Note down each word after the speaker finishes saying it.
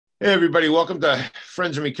Hey, everybody. Welcome to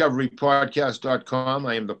Friends in Recovery Podcast.com.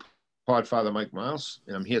 I am the Podfather Mike Miles,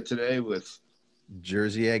 and I'm here today with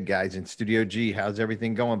Jersey Egg guys in Studio G. How's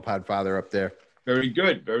everything going, Podfather, up there? very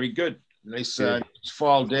good, very good. Nice Good.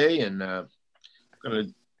 fall day, and going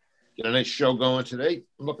to get a nice show going today.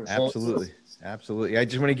 I'm looking forward to it. Absolutely. Absolutely. I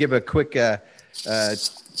just want to give a quick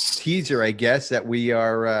teaser, I guess, that we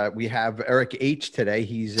have Eric H today.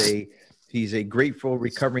 He's a grateful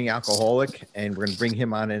recovering alcoholic, and we're going to bring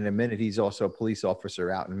him on in a minute. He's also a police officer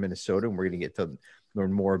out in Minnesota, and we're going to get to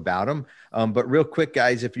learn more about him. But real quick,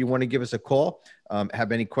 guys, if you want to give us a call,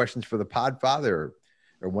 have any questions for the Podfather,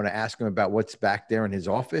 or want to ask him about what's back there in his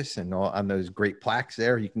office and all on those great plaques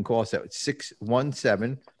there, you can call us at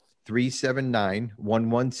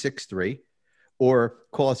 617-379-1163, or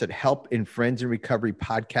call us at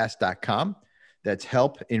help@friendsinrecoverypodcast.com. That's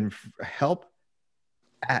help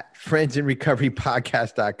at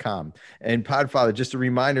friendsinrecoverypodcast.com. And Podfather, just a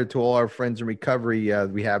reminder to all our friends in recovery,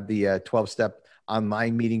 we have the 12-step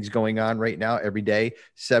online meetings going on right now every day,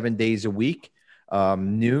 7 days a week,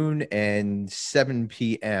 noon and 7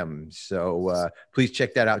 p.m. So please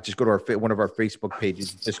check that out. Just go to one of our Facebook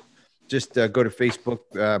pages. Just go to Facebook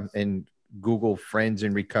and Google Friends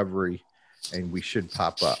in Recovery, and we should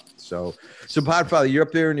pop up. So Podfather, you're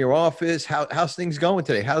up there in your office. How's things going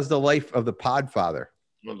today? How's the life of the Podfather?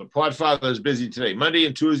 Well, the Podfather is busy today. Monday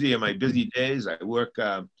and Tuesday are my busy days. I work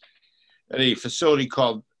at a facility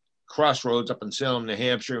called Crossroads up in Salem, New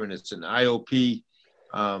Hampshire, and it's an IOP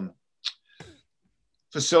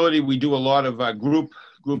facility. We do a lot of group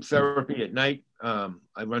therapy at night. I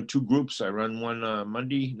run two groups. I run one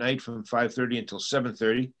Monday night from 5:30 until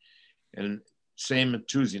 7:30, and same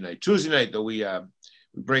Tuesday night. Tuesday night, though, we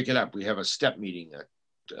break it up. We have a step meeting,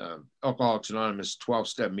 Alcoholics Anonymous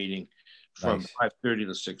 12-step meeting from Nice. 5:30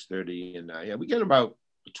 to 6:30, and we get about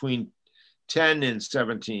between 10 and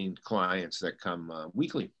 17 clients that come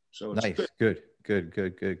weekly. So it's Nice. good.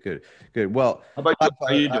 Good. Well, How about you? How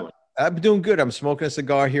are you doing? I'm doing good. I'm smoking a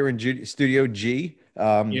cigar here in Studio G.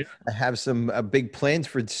 Yeah. I have some big plans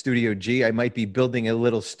for Studio G. I might be building a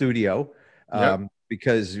little studio Yep.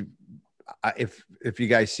 because if you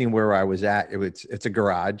guys seen where I was at, it's a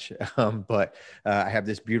garage, but I have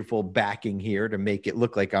this beautiful backing here to make it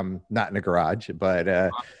look like I'm not in a garage. But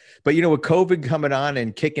with COVID coming on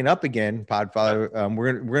and kicking up again, Podfather,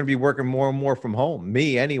 we're gonna be working more and more from home.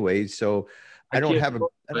 Me, anyways. So I don't can't have a go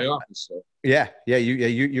I to my don't, office. So.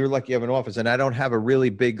 you're lucky you have an office, and I don't have a really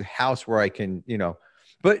big house where I can,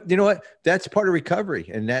 but you know what? That's part of recovery,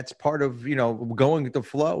 and that's part of, going with the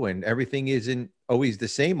flow, and everything isn't always the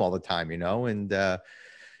same all the time, and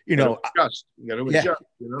you Gotta know, adjust. You got to yeah, adjust.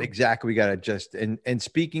 You know. exactly. We got to adjust. And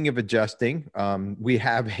speaking of adjusting, we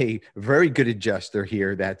have a very good adjuster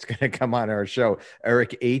here that's going to come on our show,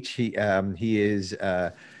 Eric H. He's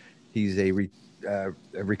a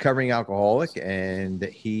recovering alcoholic, and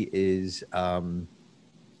he is a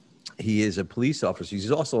police officer.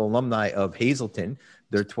 He's also alumni of Hazelton,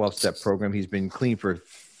 their 12-step program. He's been clean for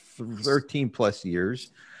 13 plus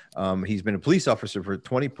years. He's been a police officer for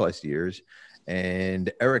 20 plus years.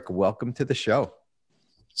 And Eric, welcome to the show.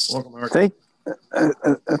 Welcome, Eric.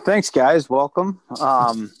 Thanks, guys. Welcome.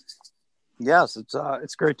 Yes,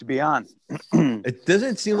 it's great to be on. It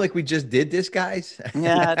doesn't seem like we just did this, guys.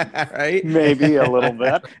 Yeah, Right? maybe a little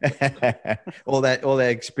bit. all that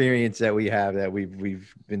experience that we have, that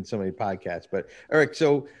we've been so many podcasts. But Eric,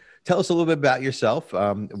 so tell us a little bit about yourself.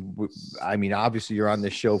 I mean, obviously you're on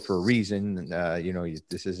this show for a reason.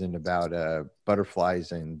 This isn't about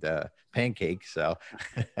butterflies and pancakes. So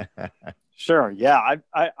Sure. Yeah,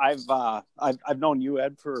 I've known you,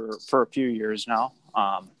 Ed, for a few years now.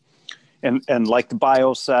 And like the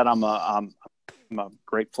bio said, I'm a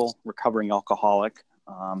grateful recovering alcoholic.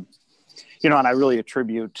 And I really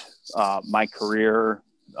attribute my career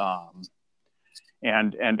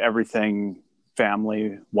and everything,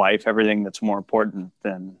 family, wife, everything that's more important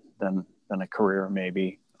than a career,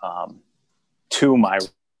 maybe, to my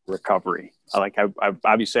recovery. I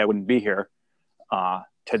obviously I wouldn't be here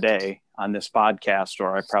today on this podcast,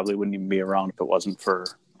 or I probably wouldn't even be around if it wasn't for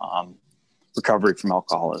recovery from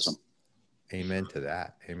alcoholism. Amen to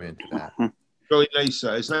that. Really nice.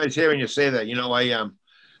 It's nice hearing you say that.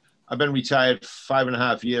 I've been retired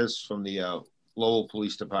 5.5 years from the Lowell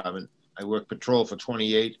Police Department. I worked patrol for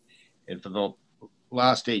 28, and for the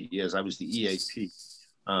last 8 years, I was the EAP.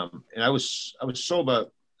 And I was sober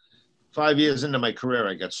 5 years into my career.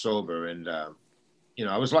 I got sober, and I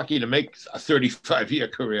was lucky to make a 35-year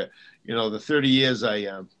career. The 30 years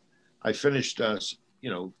I finished,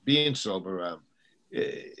 being sober.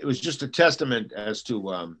 It was just a testament as to,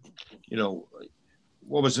 what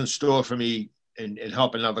was in store for me and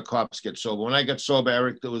helping other cops get sober. When I got sober,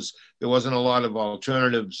 Eric, there wasn't a lot of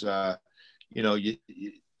alternatives. There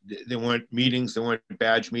weren't meetings, there weren't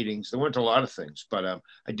badge meetings, there weren't a lot of things. But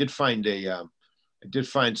I did find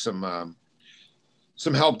some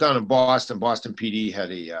help down in Boston. Boston PD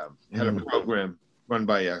had a program run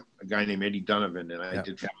by a guy named Eddie Donovan, and I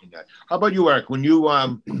did find that. How about you, Eric? When you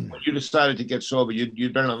decided to get sober,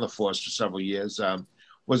 you'd been on the force for several years.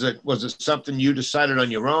 Was it something you decided on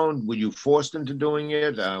your own? Were you forced into doing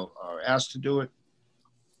it or asked to do it?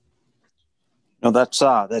 No, that's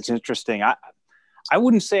interesting. I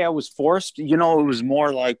wouldn't say I was forced. It was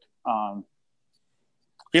more like,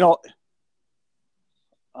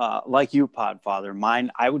 like you, Podfather.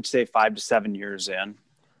 Mine, I would say 5 to 7 years in.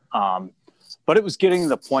 But it was getting to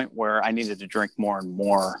the point where I needed to drink more and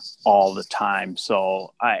more all the time.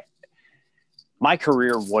 So my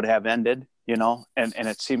career would have ended, and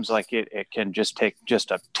it seems like it can just take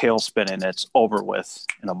just a tailspin and it's over with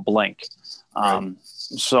in a blink. Right.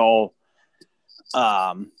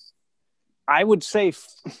 I would say,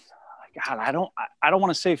 God, I don't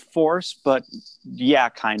want to say force, but yeah,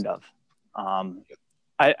 kind of.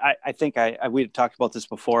 I think we had talked about this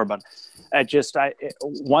before, but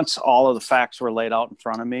once all of the facts were laid out in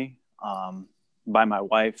front of me by my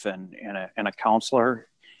wife and a counselor,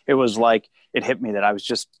 it was like it hit me that I was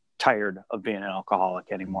just tired of being an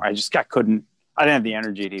alcoholic anymore. I didn't have the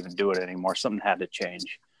energy to even do it anymore. Something had to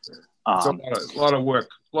change. It's a lot of work.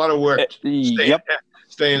 Yep.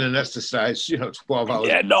 Staying anesthetized, 12 hours.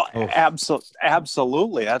 Yeah, no,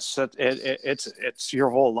 absolutely. It's your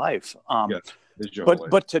whole life.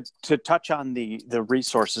 But to touch on the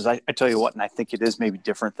resources, I tell you what, and I think it is maybe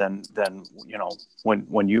different than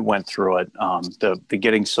when you went through it, the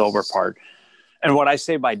getting sober part. And what I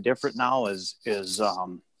say by different now is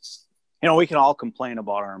we can all complain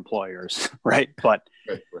about our employers, right? But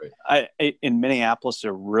right. In Minneapolis,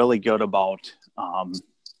 they're really good about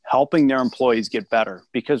helping their employees get better,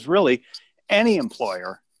 because really any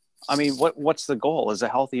employer, I mean, what's the goal? Is a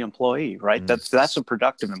healthy employee, right? Mm-hmm. That's a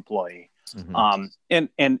productive employee. Mm-hmm.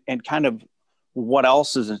 And kind of what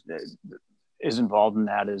else is involved in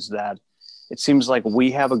that is that it seems like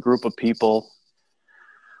we have a group of people.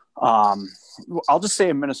 I'll just say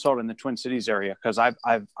in Minnesota, in the Twin Cities area, because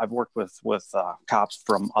I've worked with cops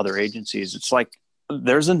from other agencies. It's like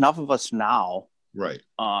there's enough of us now, right,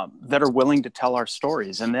 that are willing to tell our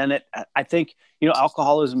stories. And then I think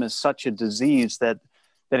alcoholism is such a disease that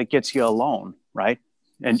it gets you alone, right?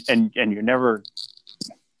 And you're never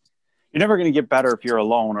going to get better if you're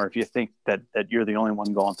alone, or if you think that you're the only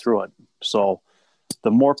one going through it. So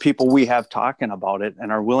the more people we have talking about it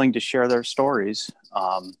and are willing to share their stories,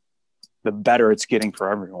 the better it's getting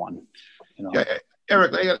for everyone. Yeah,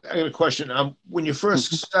 Eric, I got a question. When you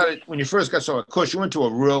first got sober, of course, you went to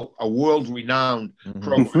a world-renowned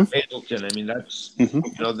program, Hazelden. I mean, that's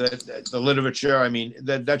the literature. I mean,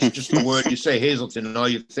 that's just the word you say, Hazelden, and all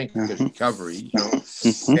you think is recovery. But,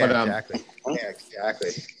 exactly. Yeah,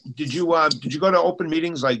 exactly. Did you go to open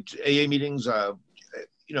meetings like AA meetings?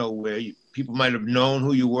 Where people might have known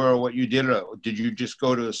who you were or what you did, or did you just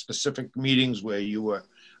go to specific meetings where you were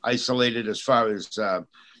isolated as far as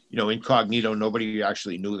incognito? Nobody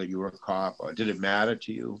actually knew that you were a cop, or did it matter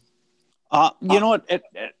to you? At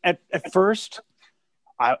first,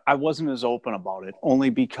 I wasn't as open about it, only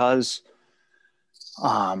because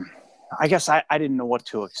I guess I didn't know what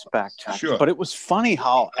to expect. Sure. But it was funny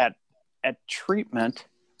how at treatment,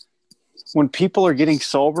 when people are getting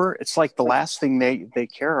sober, it's like the last thing they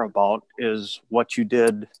care about is what you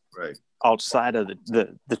did right outside of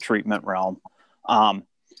the treatment realm.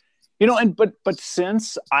 But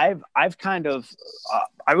since I've kind of,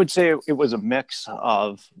 I would say it was a mix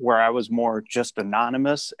of where I was more just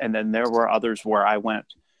anonymous, and then there were others where I went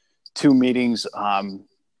to meetings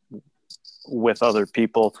with other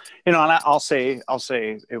people, and I'll say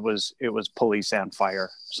it was police and fire,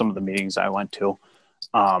 some of the meetings I went to.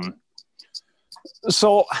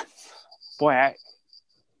 So boy,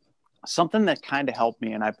 something that kind of helped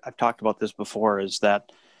me, and I've talked about this before, is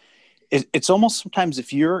that it's almost sometimes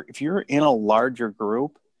if you're in a larger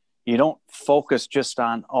group, you don't focus just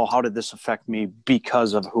on, how did this affect me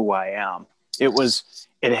because of who I am.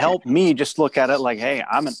 It helped me just look at it like, hey,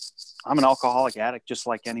 I'm an alcoholic addict just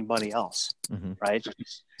like anybody else, right?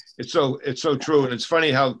 It's so true, and it's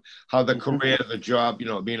funny how the career, the job,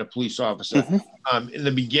 being a police officer, in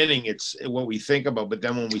the beginning, it's what we think about, but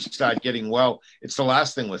then when we start getting well, it's the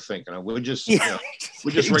last thing we're thinking of. We're just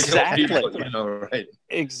exactly. regular people, right?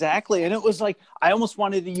 Exactly, and it was like I almost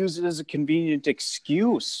wanted to use it as a convenient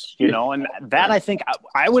excuse, and that I think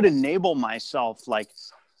I would enable myself, like,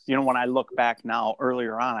 you know, when I look back now,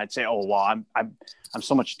 earlier on, I'd say, oh, well, I'm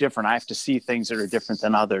so much different. I have to see things that are different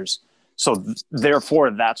than others. So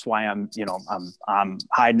therefore, that's why I'm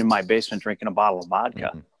hiding in my basement drinking a bottle of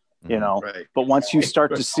vodka, you know. Right. But once you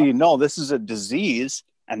start to see, no, this is a disease,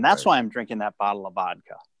 and that's why I'm drinking that bottle of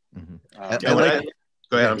vodka. Go ahead.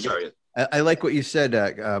 I'm sorry. I like what you said,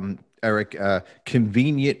 Eric.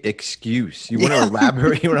 Convenient excuse. You want to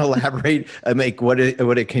elaborate? You want to elaborate? Make what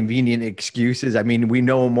a convenient excuse is. I mean, we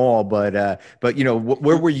know them all, but you know,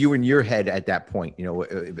 where were you in your head at that point? You know,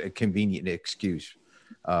 a convenient excuse,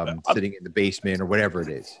 sitting in the basement or whatever it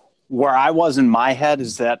is. Where I was in my head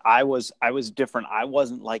is that I was different. I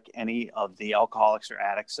wasn't like any of the alcoholics or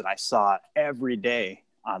addicts that I saw every day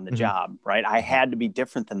on the job. Right? I had to be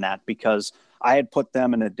different than that because I had put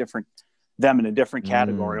them in a different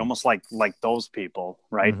category, almost like those people,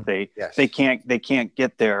 right? They can't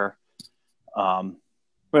get their wait a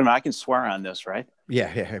minute, I can swear on this, right?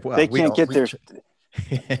 Yeah. Well, they can't get their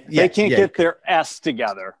they can't get their S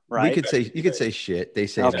together, right? You could say shit. They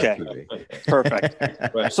say okay,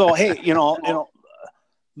 perfect. So hey, you know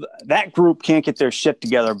that group can't get their shit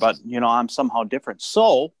together, but you know I'm somehow different.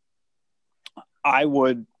 So I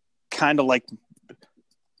would kind of like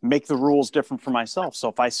make the rules different for myself. So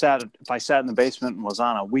if I sat in the basement and was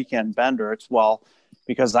on a weekend bender, it's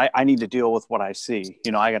because I need to deal with what I see.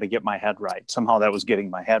 You know, I got to get my head right. Somehow that was getting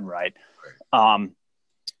my head right. And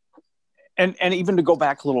even to go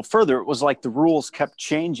back a little further, it was like the rules kept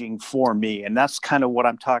changing for me. And that's kind of what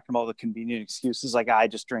I'm talking about, the convenient excuses. Like I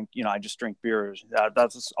just drink beer.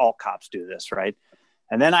 That's all cops do this, right?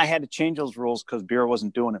 And then I had to change those rules because beer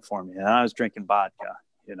wasn't doing it for me. And I was drinking vodka,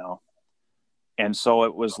 you know. And so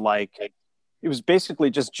it was basically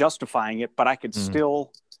just justifying it, but I could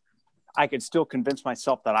still convince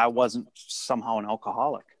myself that I wasn't somehow an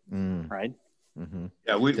alcoholic, right? Mm-hmm.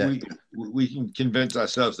 Yeah, we can convince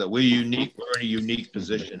ourselves that we're unique. We're in a unique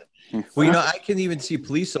position. Well, you know, I can even see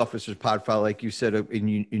police officers, Podfile, like you said, in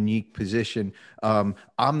unique position. I'm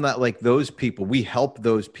not like those people. We help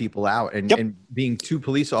those people out, and being two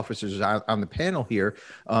police officers on the panel here,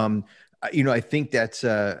 you know, I think that's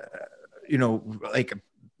you know, like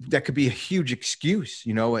that could be a huge excuse,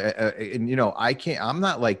 you know, and, you know, I'm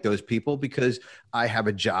not like those people because I have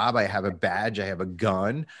a job, I have a badge, I have a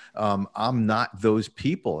gun. I'm not those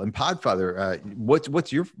people. And Podfather,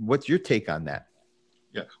 what's your take on that?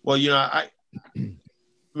 Yeah. Well, you know,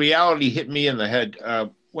 reality hit me in the head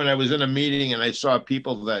when I was in a meeting and I saw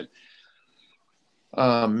people that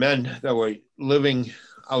men that were living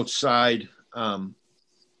outside,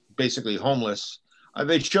 basically homeless.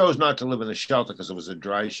 They chose not to live in the shelter because it was a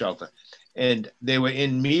dry shelter. And they were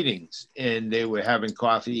in meetings and they were having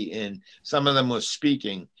coffee and some of them were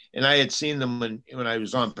speaking. And I had seen them when I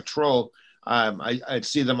was on patrol. I'd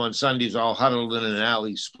see them on Sundays all huddled in an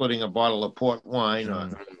alley, splitting a bottle of port wine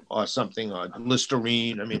or something, or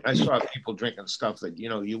Listerine. I mean, I saw people drinking stuff that, you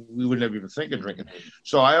know, we would never even think of drinking.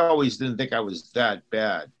 So I always didn't think I was that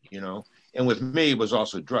bad, you know. And with me, it was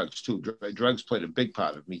also drugs too. Drugs played a big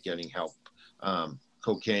part of me getting help.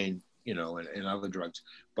 Cocaine, you know, and other drugs.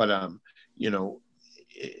 But, you know,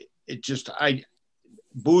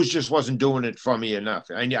 booze just wasn't doing it for me enough.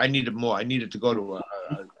 I needed more. I needed to go to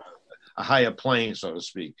a higher plane, so to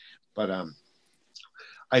speak. But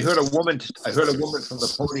I heard a woman from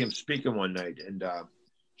the podium speaking one night, and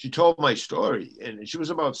she told my story, and she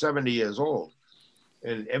was about 70 years old.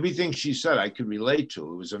 And everything she said, I could relate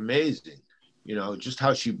to. It was amazing, you know, just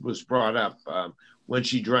how she was brought up, when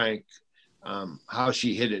she drank, how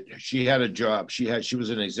she hid it. She had a job. She was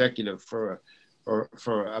an executive for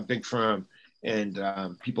a big firm, and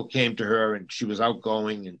people came to her, and she was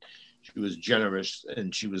outgoing, and she was generous,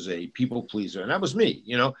 and she was a people pleaser, and that was me.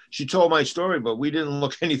 You know, she told my story, but we didn't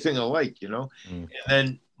look anything alike. You know, and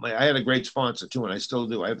then I had a great sponsor too, and I still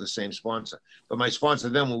do. I have the same sponsor, but my sponsor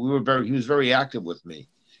then, he was very active with me.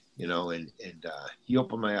 You know, and he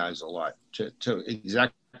opened my eyes a lot to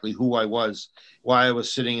exactly who I was, why I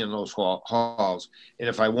was sitting in those halls. And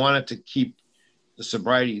if I wanted to keep the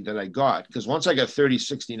sobriety that I got, because once I got 30,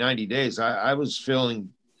 60, 90 days, I was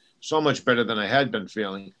feeling so much better than I had been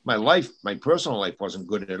feeling. My personal life wasn't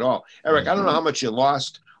good at all. Eric, I don't know how much you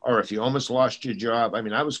lost or if you almost lost your job. I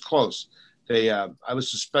mean, I was close. I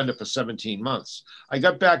was suspended for 17 months. I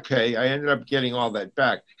got back pay. I ended up getting all that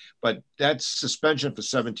back. But that suspension for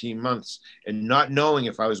 17 months and not knowing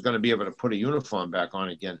if I was going to be able to put a uniform back on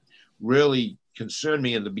again really concerned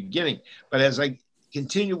me in the beginning. But as I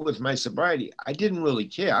continued with my sobriety, I didn't really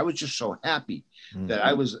care. I was just so happy that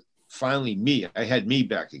I was finally me. I had me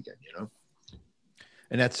back again, you know?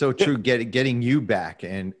 And that's so true, getting you back.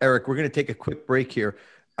 And Eric, we're going to take a quick break here.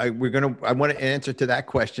 I want to answer to that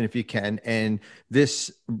question if you can. And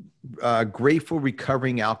this grateful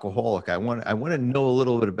recovering alcoholic, I want to know a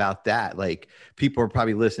little bit about that. Like, people are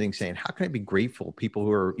probably listening saying, how can I be grateful? People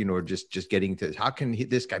who are, are just getting to this. How can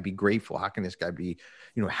this guy be grateful? How can this guy be,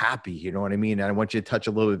 happy? You know what I mean? And I want you to touch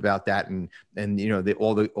a little bit about that and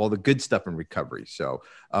all the good stuff in recovery. So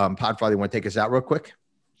Podfather, you want to take us out real quick?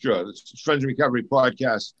 Sure. This is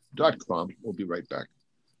friendsandrecoverypodcast.com. We'll be right back.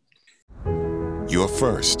 You're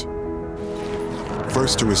first.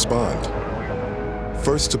 First to respond.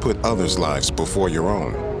 First to put others' lives before your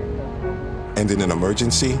own. And in an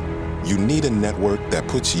emergency, you need a network that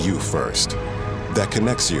puts you first. That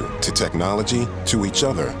connects you to technology, to each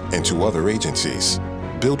other, and to other agencies.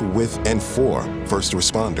 Built with and for first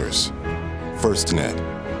responders. FirstNet,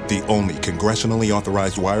 the only congressionally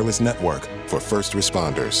authorized wireless network for first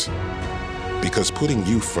responders. Because putting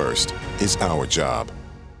you first is our job.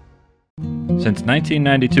 Since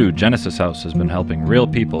 1992, Genesis House has been helping real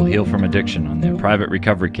people heal from addiction on their private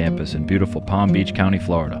recovery campus in beautiful Palm Beach County,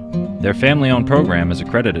 Florida. Their family-owned program is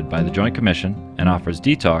accredited by the Joint Commission and offers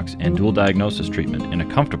detox and dual diagnosis treatment in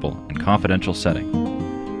a comfortable and confidential setting.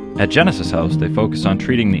 At Genesis House, they focus on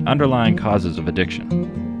treating the underlying causes of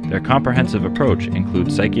addiction. Their comprehensive approach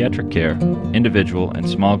includes psychiatric care, individual and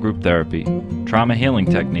small group therapy, trauma healing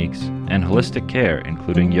techniques, and holistic care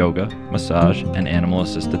including yoga, massage, and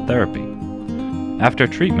animal-assisted therapy. After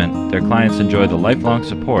treatment, their clients enjoy the lifelong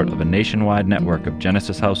support of a nationwide network of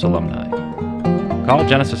Genesis House alumni. Call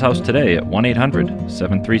Genesis House today at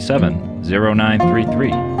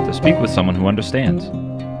 1-800-737-0933 to speak with someone who understands.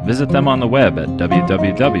 Visit them on the web at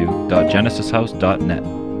www.genesishouse.net.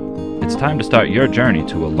 It's time to start your journey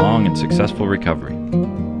to a long and successful recovery.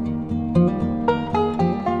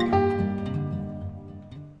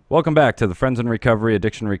 Welcome back to the Friends in Recovery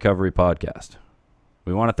Addiction Recovery Podcast.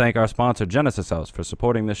 We want to thank our sponsor, Genesis House, for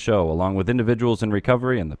supporting this show, along with individuals in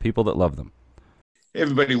recovery and the people that love them. Hey,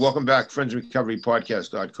 everybody. Welcome back.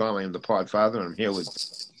 friendsandrecoverypodcast.com. I am the Podfather. I'm here with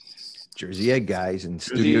Jersey Egg guys in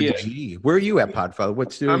Studio G. Where are you at, Podfather?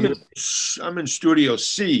 What studio? I'm in Studio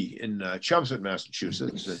C in Chelmsford,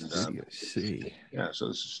 Massachusetts. And, Studio C. Yeah, so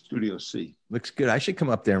this is Studio C. Looks good. I should come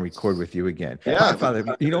up there and record with you again. Yeah,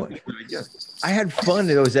 Podfather, I had fun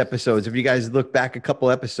in those episodes. If you guys look back a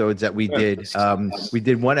couple episodes that we did, we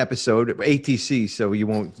did one episode ATC, so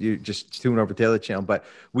you just tune over to the other channel. But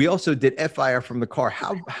we also did FIR from the car.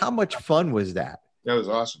 How much fun was that? That was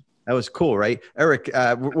awesome. That was cool, right, Eric?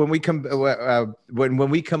 When we come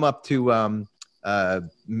up to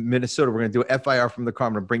Minnesota, we're going to do FIR from the car.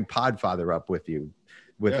 I'm going to bring Podfather up with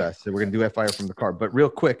us. So we're going to do FIR from the car. But real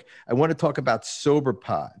quick, I want to talk about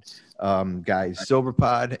SoberPod, guys.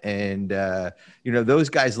 SoberPod, and those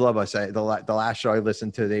guys love us. The last show I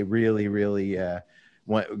listened to, they really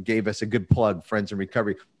gave us a good plug. Friends in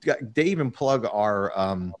Recovery. They even plug our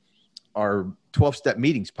 12-step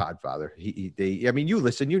meetings, Podfather. You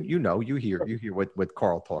listen, you hear what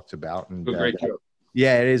Carl talks about, and great show.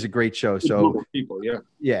 Yeah, it is a great show. So people,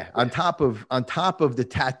 on top of the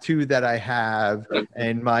tattoo that I have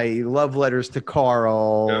and my love letters to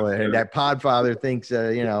Carl, and that Podfather thinks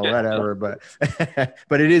whatever, but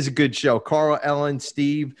but it is a good show. Carl, Ellen,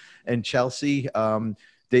 Steve, and Chelsea.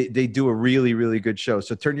 They do a really, really good show.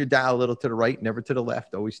 So turn your dial a little to the right, never to the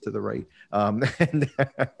left, always to the right. Go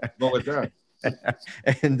with that.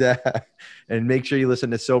 And make sure you listen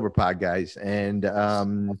to SoberPod, guys.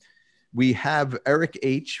 And we have Eric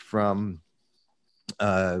H. from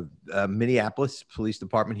Minneapolis Police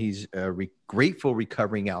Department. He's a grateful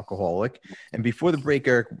recovering alcoholic. And before the break,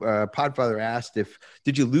 Eric, Podfather asked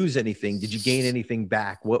did you lose anything? Did you gain anything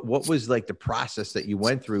back? What was like the process that you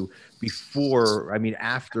went through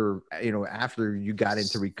after you got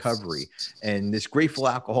into recovery? And this grateful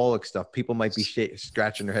alcoholic stuff, people might be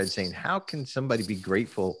scratching their head saying, how can somebody be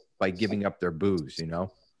grateful by giving up their booze,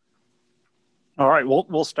 All right,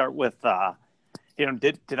 we'll start with,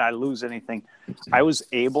 did I lose anything? I was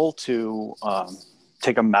able to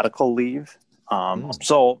take a medical leave.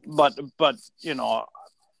 So, but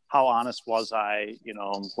how honest was I,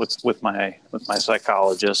 with my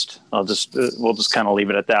psychologist? We'll just kind of leave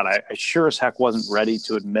it at that. I sure as heck wasn't ready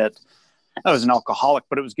to admit I was an alcoholic,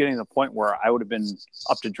 but it was getting to the point where I would have been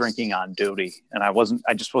up to drinking on duty, and I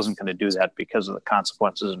just wasn't going to do that because of the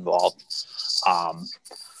consequences involved.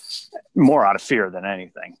 More out of fear than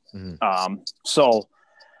anything. So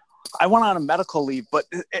I went on a medical leave, but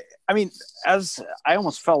as I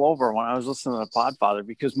almost fell over when I was listening to the Podfather,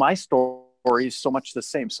 because my story is so much the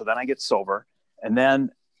same. So then I get sober, and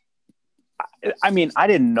then, I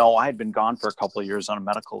didn't know. I had been gone for a couple of years on a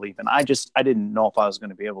medical leave, and I didn't know if I was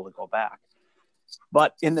going to be able to go back.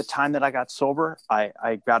 But in the time that I got sober,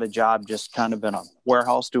 I got a job just kind of in a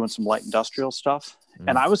warehouse doing some light industrial stuff.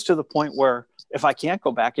 And I was to the point where if I can't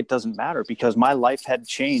go back, it doesn't matter because my life had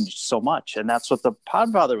changed so much. And that's what the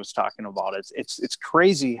Podfather was talking about. It's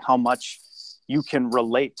crazy how much you can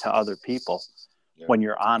relate to other people when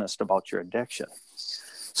you're honest about your addiction.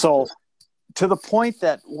 So to the point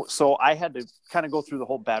that, so I had to kind of go through the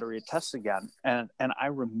whole battery of tests again. And I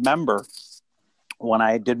remember when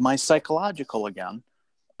I did my psychological again,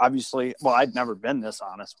 obviously, well, I'd never been this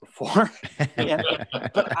honest before,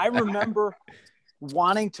 but I remember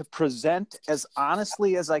wanting to present as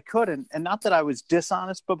honestly as I could. And not that I was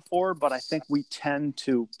dishonest before, but I think we tend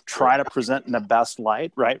to try to present in the best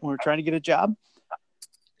light, right? When we're trying to get a job.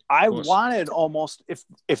 I wanted almost, if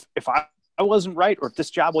I wasn't right, or if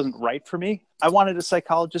this job wasn't right for me, I wanted a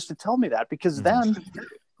psychologist to tell me that, because then,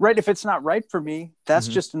 right, if it's not right for me, that's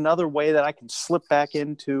just another way that I can slip back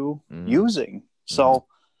into using. So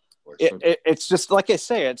it's just, like I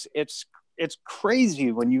say, it's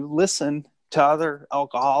crazy when you listen to other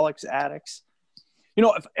alcoholics, addicts. You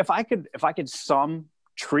know, if I could sum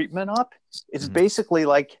treatment up, it's basically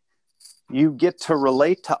like you get to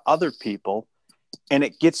relate to other people, and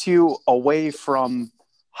it gets you away from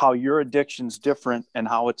how your addiction's different and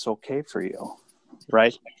how it's okay for you,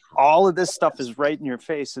 right? All of this stuff is right in your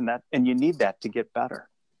face, and you need that to get better.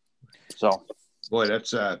 So, boy,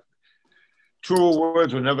 that's true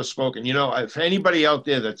words were never spoken. You know, if anybody out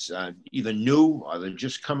there that's either new or they're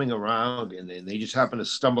just coming around and they just happen to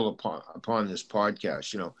stumble upon this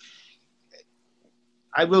podcast, you know,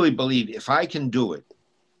 I really believe if I can do it,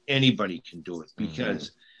 anybody can do it,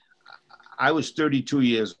 because I was 32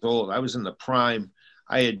 years old. I was in the prime.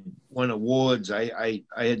 I had won awards. I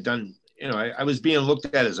had done, you know, I was being looked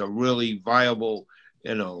at as a really viable,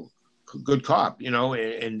 you know, good cop, you know,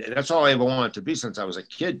 and that's all I ever wanted to be since I was a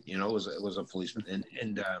kid, you know, was a policeman.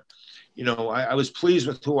 And you know, I was pleased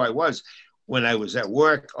with who I was when I was at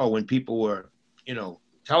work, or when people were, you know,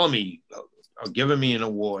 telling me or giving me an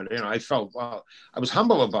award. You know, I felt, well, I was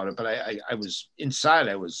humble about it, but I was inside,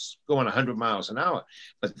 I was going 100 miles an hour.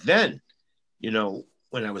 But then, you know,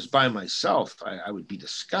 when I was by myself, I would be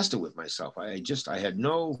disgusted with myself. I had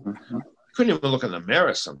no, couldn't even look in the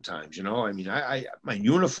mirror sometimes, you know. I mean, my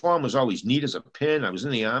uniform was always neat as a pin. I was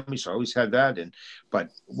in the Army, so I always had that. But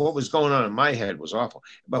what was going on in my head was awful.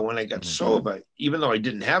 But when I got sober, even though I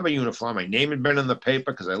didn't have a uniform, my name had been in the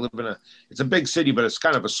paper, because I live in it's a big city, but it's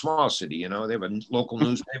kind of a small city, you know. They have a local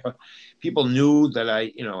newspaper. People knew that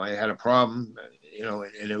I had a problem, you know,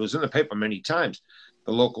 and it was in the paper many times,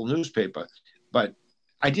 the local newspaper. But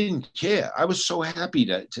I didn't care. I was so happy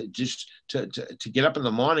to get up in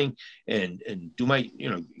the morning and do my,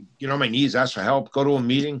 you know, get on my knees, ask for help, go to a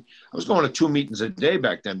meeting. I was going to 2 meetings a day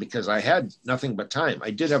back then because I had nothing but time.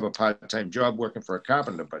 I did have a part-time job working for a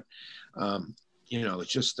carpenter, but, you know,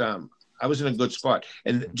 it's just, I was in a good spot.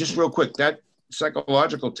 And just real quick, that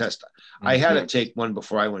psychological test, I had to take one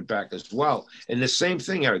before I went back as well. And the same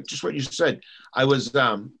thing, Eric, just what you said. I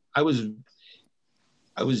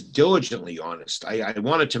was diligently honest. I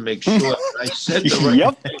wanted to make sure that I said the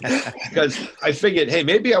right thing, because I figured, hey,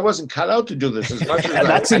 maybe I wasn't cut out to do this as much as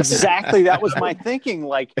that's exactly, that was my thinking.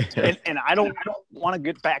 Like, and I don't want to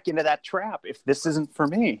get back into that trap if this isn't for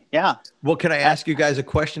me. Yeah. Well, can I ask you guys a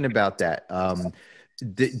question about that?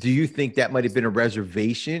 Do you think that might have been a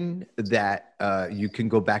reservation that you can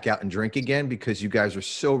go back out and drink again, because you guys are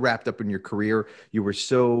so wrapped up in your career? You were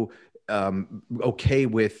so okay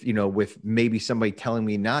with, you know, with maybe somebody telling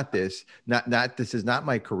me not this is not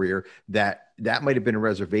my career, that might have been a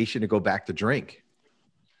reservation to go back to drink.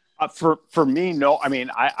 For me, no. I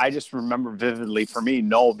mean, I just remember vividly, for me,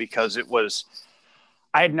 no, because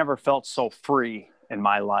I had never felt so free in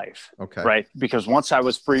my life. Okay. Right. Because once I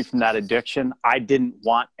was free from that addiction, I didn't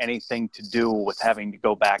want anything to do with having to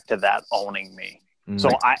go back to that owning me. So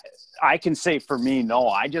I can say for me, no,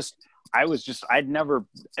 I'd never,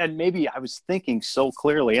 and maybe I was thinking so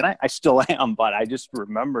clearly, and I still am, but I just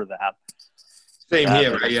remember that. Same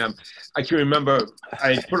here. I can remember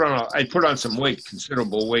I put on some weight,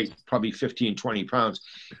 considerable weight, probably 15, 20 pounds.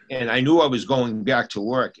 And I knew I was going back to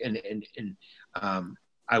work, and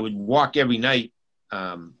I would walk every night.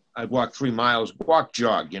 I'd walk 3 miles,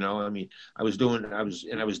 jog, you know. I mean, I was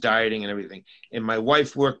dieting and everything. And my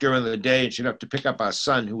wife worked during the day, and she'd have to pick up our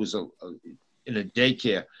son, who was in a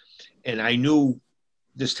daycare. And I knew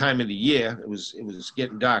this time of the year, it was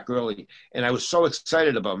getting dark early, and I was so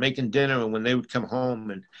excited about making dinner and when they would come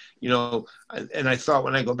home, and, you know, and I thought,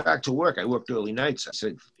 when I go back to work, I worked early nights. I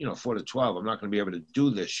said, you know, 4 to 12, I'm not going to be able to do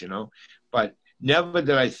this, you know. But never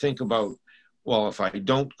did I think about, well, if I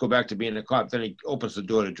don't go back to being a cop, then it opens the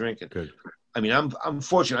door to drinking. Good. I mean, I'm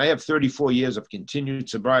fortunate. I have 34 years of continued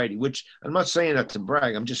sobriety, which I'm not saying that to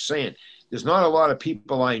brag. I'm just saying there's not a lot of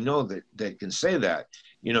people I know that can say that.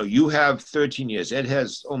 You know, you have 13 years. Ed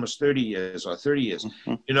has almost 30 years or 30 years.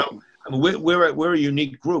 Mm-hmm. You know, I mean, we're a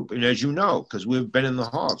unique group, and as you know, because we've been in the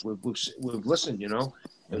halls, we've listened, you know,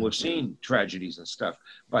 and we've seen tragedies and stuff.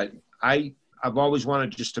 But I've always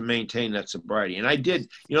wanted just to maintain that sobriety, and I did.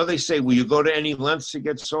 You know, they say, will you go to any lengths to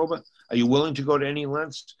get sober? Are you willing to go to any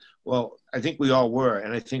lengths? Well, I think we all were,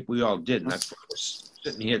 and I think we all did. And that's why we're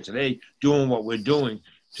sitting here today doing what we're doing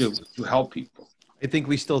to help people. I think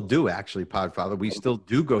we still do, actually, Podfather. We still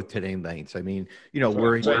do go to any lengths. I mean, you know,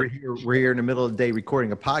 we're here in the middle of the day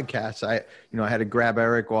recording a podcast. I had to grab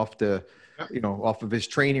Eric off off of his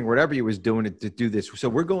training, whatever he was doing to do this. So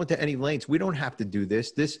we're going to any lengths. We don't have to do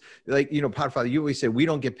this. Podfather, you always say we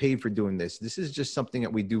don't get paid for doing this. This is just something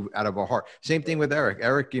that we do out of our heart. Same thing with Eric.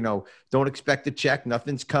 Eric, don't expect a check.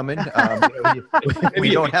 Nothing's coming. We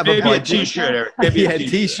don't have a budget. Maybe a t-shirt, Eric. Maybe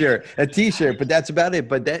a t-shirt. But that's about it.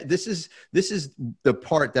 But this is the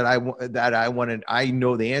part that I wanted. I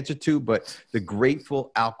know the answer to, but the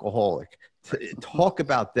grateful alcoholic. Talk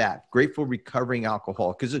about that. Grateful recovering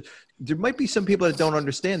alcoholic, because there might be some people that don't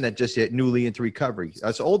understand that just yet, newly into recovery.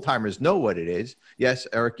 Us old timers know what it is. Yes,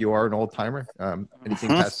 Eric, you are an old timer. Anything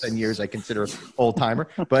past 10 years, I consider old timer.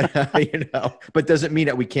 But but doesn't mean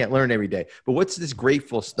that we can't learn every day. But what's this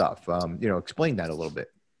grateful stuff? Explain that a little bit.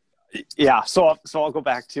 Yeah. So I'll go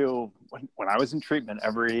back to when I was in treatment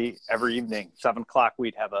every evening, 7:00,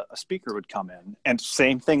 we'd have a speaker would come in, and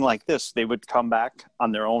same thing like this. They would come back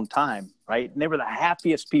on their own time. Right. And they were the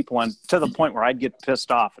happiest people, and to the point where I'd get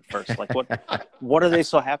pissed off at first. Like, what are they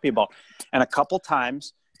so happy about? And a couple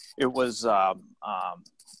times it was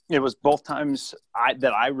both times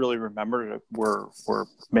that I really remember were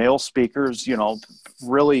male speakers,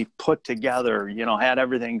 really put together, had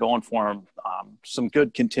everything going for them, some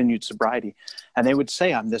good continued sobriety. And they would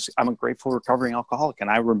say, I'm a grateful recovering alcoholic. And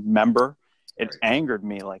I remember it angered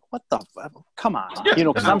me, like, what the, come on,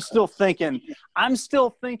 because I'm still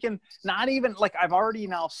thinking, not even like I've already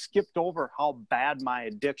now skipped over how bad my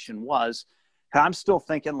addiction was. I'm still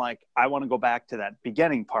thinking, like, I want to go back to that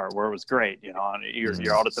beginning part where it was great, and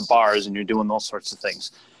you're out at the bars and you're doing those sorts of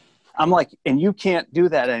things. I'm like, and you can't do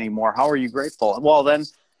that anymore. How are you grateful? Well, then,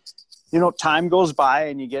 time goes by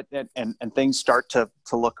and you get it, and things start to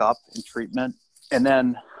look up in treatment. And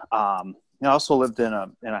then, I also lived in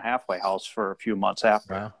a halfway house for a few months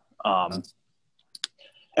after. Wow.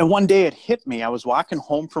 And one day it hit me. I was walking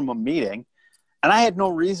home from a meeting, and I had no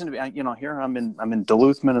reason to be, here I'm in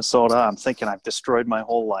Duluth, Minnesota. I'm thinking I've destroyed my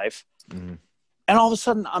whole life. Mm-hmm. And all of a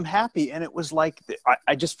sudden I'm happy. And it was like,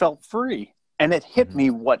 I just felt free. And it hit me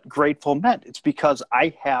what grateful meant. It's because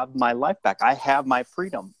I have my life back. I have my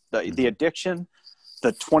freedom. The addiction,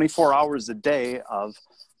 the 24 hours a day of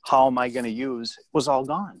how am I going to use was all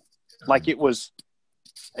gone. Like it was,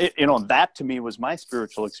 that to me was my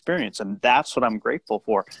spiritual experience. And that's what I'm grateful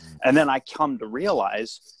for. And then I come to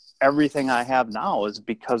realize everything I have now is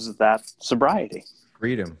because of that sobriety.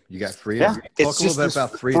 Freedom. You got freedom. Yeah. Talk a little bit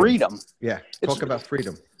about freedom. Yeah. Talk about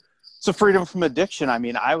freedom. So freedom from addiction. I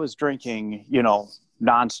mean, I was drinking,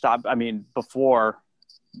 nonstop. I mean, before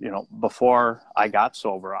I got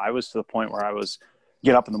sober, I was to the point where I was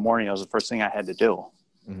get up in the morning. It was the first thing I had to do.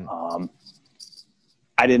 Mm-hmm.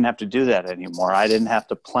 I didn't have to do that anymore. I didn't have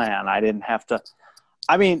to plan. I didn't have to,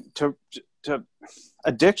 to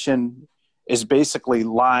addiction is basically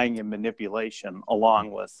lying and manipulation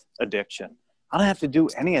along with addiction. I don't have to do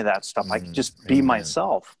any of that stuff. I can just be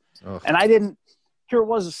myself. Oh. And here it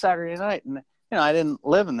was a Saturday night, and I didn't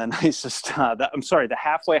live in the nicest, the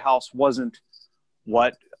halfway house wasn't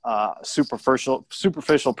what a superficial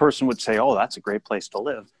person would say, oh, that's a great place to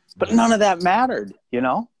live. But none of that mattered,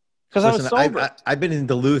 because I was sober. I've been in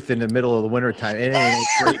Duluth in the middle of the wintertime. It ain't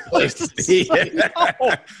a great place to be.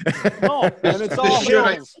 No, and it's all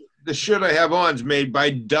hills. The shirt I have on is made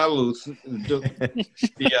by Duluth,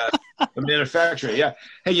 the manufacturer. Yeah.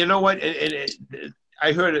 Hey, you know what?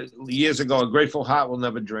 I heard it years ago, a grateful heart will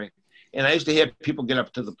never drink. And I used to hear people get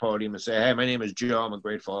up to the podium and say, hey, my name is Joe. I'm a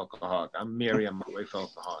grateful alcoholic. I'm Mary. I'm a grateful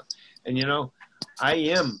alcoholic. And, I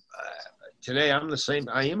am, today I'm the same.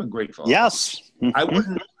 I am a grateful Yes.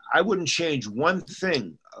 alcoholic. I wouldn't change one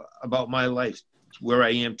thing about my life where I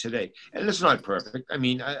am today. And it's not perfect. I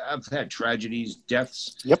mean, I've had tragedies,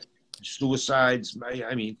 deaths, suicides.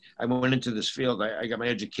 I went into this field. I got my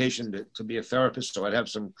education to be a therapist, so I'd have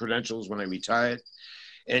some credentials when I retired.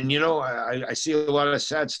 And, I see a lot of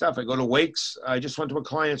sad stuff. I go to wakes. I just went to a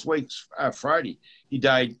client's wakes Friday. He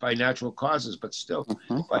died by natural causes, but still.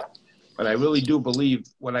 Mm-hmm. But I really do believe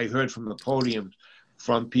what I heard from the podium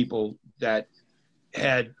from people that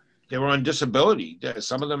they were on disability.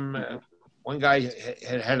 Some of them, one guy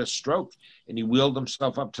had a stroke, and he wheeled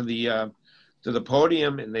himself up to the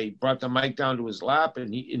podium, and they brought the mic down to his lap,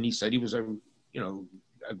 and he said he was a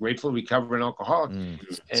grateful recovering alcoholic.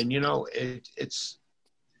 And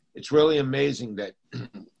it's really amazing that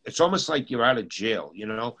it's almost like you're out of jail.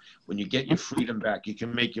 When you get your freedom back, you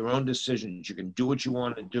can make your own decisions. You can do what you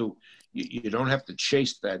want to do. You don't have to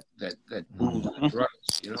chase that booze and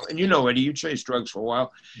drugs. And Eddie, you chased drugs for a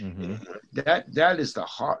while. That is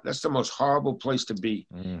that's the most horrible place to be.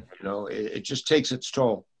 It just takes its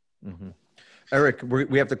toll. Eric,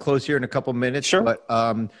 we have to close here in a couple minutes. Sure. But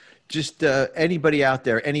just anybody out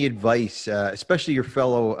there, any advice, especially your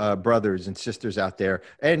fellow brothers and sisters out there,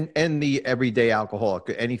 and the everyday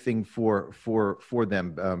alcoholic, anything for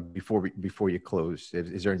them before you close?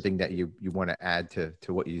 Is there anything that you want to add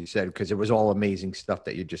to what you said? Because it was all amazing stuff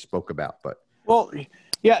that you just spoke about. But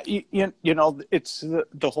yeah, it's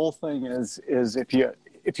the whole thing is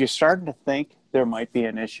if you're starting to think there might be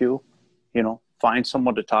an issue, find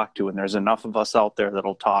someone to talk to, and there's enough of us out there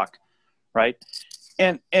that'll talk, right?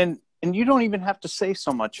 And you don't even have to say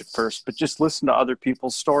so much at first, but just listen to other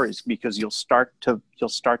people's stories, because you'll start to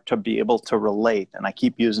be able to relate. And I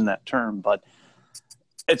keep using that term, but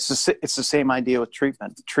it's the same idea with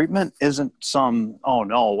treatment. Treatment isn't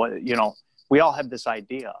we all have this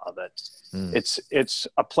idea of it. It's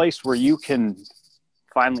a place where you can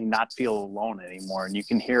finally not feel alone anymore, and you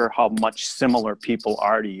can hear how much similar people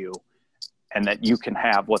are to you, and that you can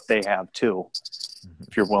have what they have too,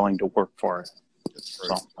 if you're willing to work for it.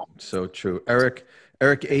 So true. Eric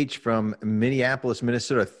H. from Minneapolis,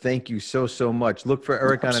 Minnesota. Thank you so much. Look for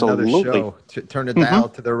Eric on another show. Turn the dial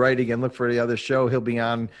to the right again. Look for the other show. He'll be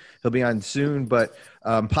on soon. But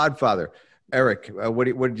Podfather, Eric, what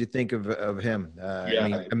did you think of him?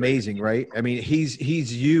 Amazing, right? I mean,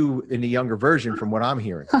 he's you in the younger version, from what I'm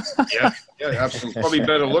hearing. Yeah, absolutely. Probably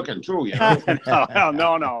better looking too.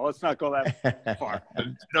 No, let's not go that far.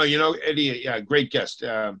 No, Eddie, great guest.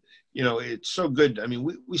 It's so good. I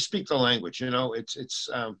mean, we speak the language. When I was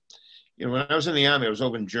in the Army, I was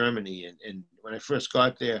over in Germany, and when I first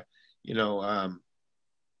got there,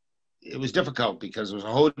 it was difficult because it was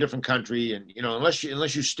a whole different country, and unless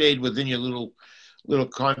you stayed within your little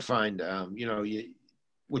confined,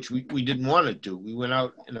 which we didn't want to do. We went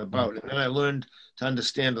out and about, and then I learned to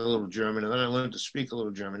understand a little German, and then I learned to speak a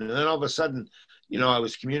little German, and then all of a sudden, I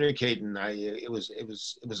was communicating. It was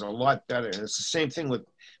a lot better, and it's the same thing with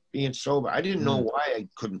being sober. I didn't know why I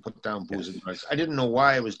couldn't put down booze and drugs. I didn't know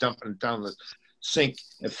why I was dumping it down the sink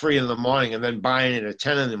at 3 a.m. and then buying it at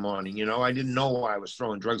 10 a.m. I didn't know why I was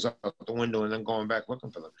throwing drugs out the window and then going back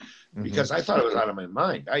looking for them, because I thought it was out of my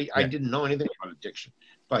mind. I didn't know anything about addiction.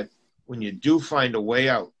 But when you do find a way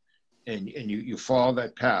out, and you follow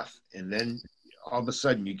that path, and then all of a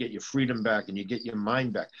sudden you get your freedom back and you get your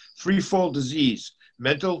mind back. Threefold disease: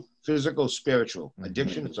 mental, physical, spiritual.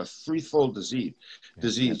 Addiction is a threefold disease.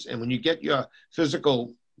 And when you get your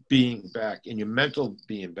physical being back and your mental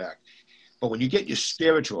being back, but when you get your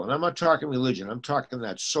spiritual, and I'm not talking religion, I'm talking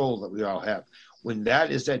that soul that we all have, when that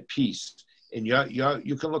is at peace, and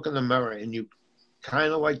you can look in the mirror and you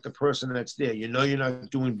kind of like the person that's there. You're not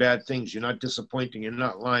doing bad things. You're not disappointing. You're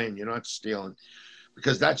not lying. You're not stealing,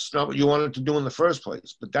 because that's not what you wanted to do in the first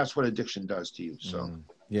place. But that's what addiction does to you. So.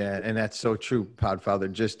 Yeah, and that's so true,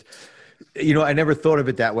 Podfather. Just, I never thought of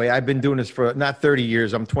it that way. I've been doing this for not 30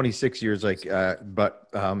 years. I'm 26 years, but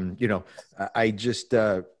I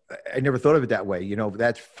never thought of it that way.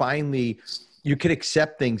 That's finally, you can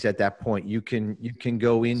accept things at that point. You can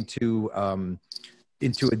go into a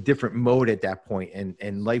different mode at that point,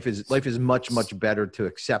 and life is much better to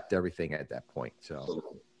accept everything at that point. So,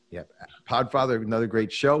 yeah, Podfather, another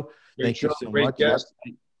great show. Thank you so much. Guest.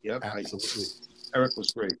 Yep, absolutely. Eric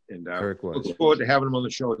was great, and Eric was. Look forward to having him on the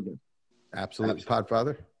show again. Absolutely,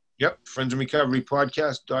 Podfather. Yep,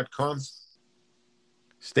 friendsinrecoverypodcast.com.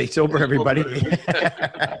 Stay sober, everybody.